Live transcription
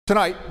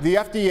Tonight, the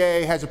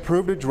FDA has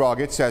approved a drug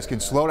it says can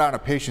slow down a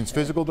patient's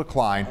physical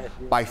decline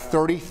by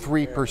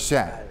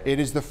 33%. It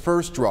is the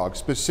first drug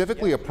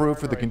specifically approved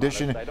for the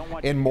condition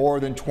in more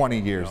than 20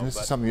 years. And this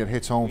is something that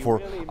hits home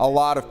for a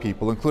lot of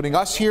people, including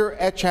us here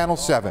at Channel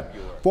 7.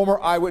 Former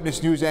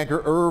Eyewitness News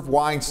anchor Irv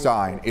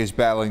Weinstein is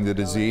battling the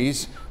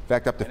disease. In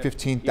fact, up to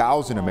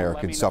 15,000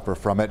 Americans suffer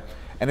from it,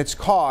 and its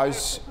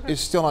cause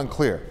is still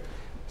unclear.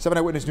 7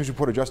 Eyewitness News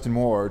reporter Justin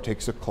Moore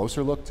takes a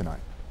closer look tonight.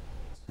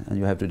 And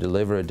you have to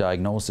deliver a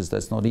diagnosis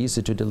that's not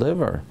easy to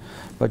deliver,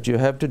 but you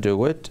have to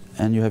do it,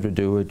 and you have to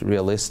do it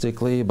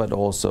realistically, but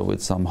also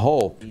with some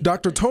hope.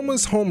 Dr.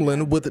 Tomas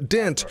Holmlund with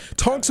Dent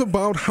talks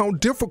about how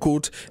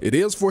difficult it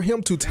is for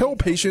him to tell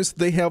patients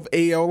they have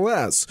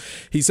ALS.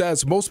 He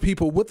says most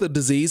people with the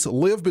disease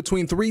live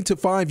between 3 to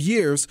 5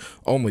 years.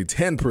 Only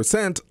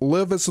 10%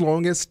 live as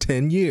long as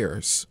 10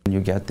 years. When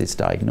you get this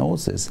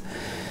diagnosis,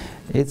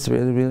 it's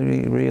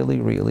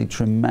really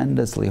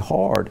tremendously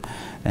hard.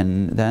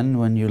 And then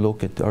when you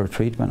look at our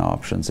treatment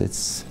options,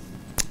 it's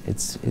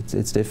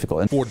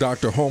difficult. For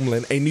Dr.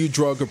 Holmlund, a new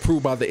drug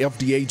approved by the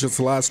FDA just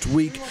last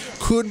week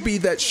could be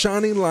that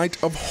shining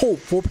light of hope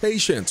for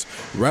patients.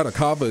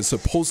 Radicava is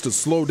supposed to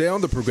slow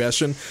down the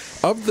progression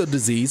of the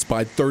disease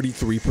by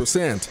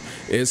 33%.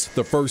 It's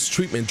the first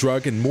treatment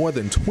drug in more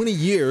than 20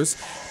 years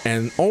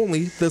and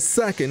only the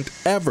second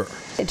ever.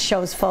 It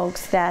shows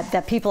folks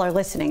that people are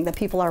listening, that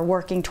people are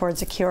working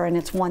towards a cure, and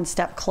it's one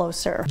step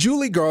closer.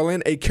 Julie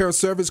Garland, a care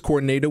service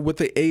coordinator with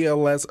the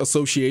ALS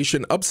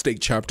Association Upstate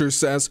chapter,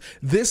 says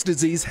this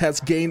disease has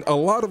gained a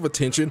lot of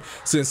attention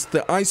since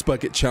the Ice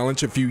Bucket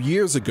Challenge a few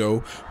years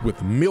ago,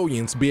 with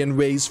millions being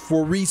raised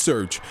for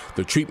research.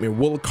 The treatment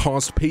will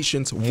cost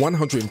patients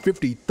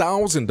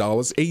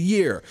 $150,000 a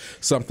year,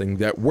 something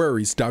that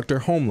worries Dr.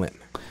 Holmlund.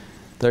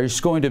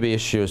 There's going to be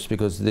issues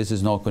because this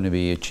is not going to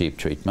be a cheap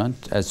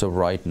treatment as of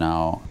right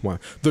now.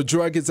 The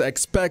drug is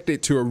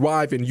expected to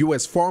arrive in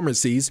U.S.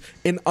 pharmacies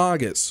in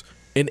August.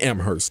 In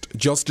Amherst,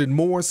 Justin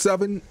Moore,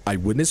 7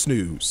 Eyewitness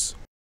News.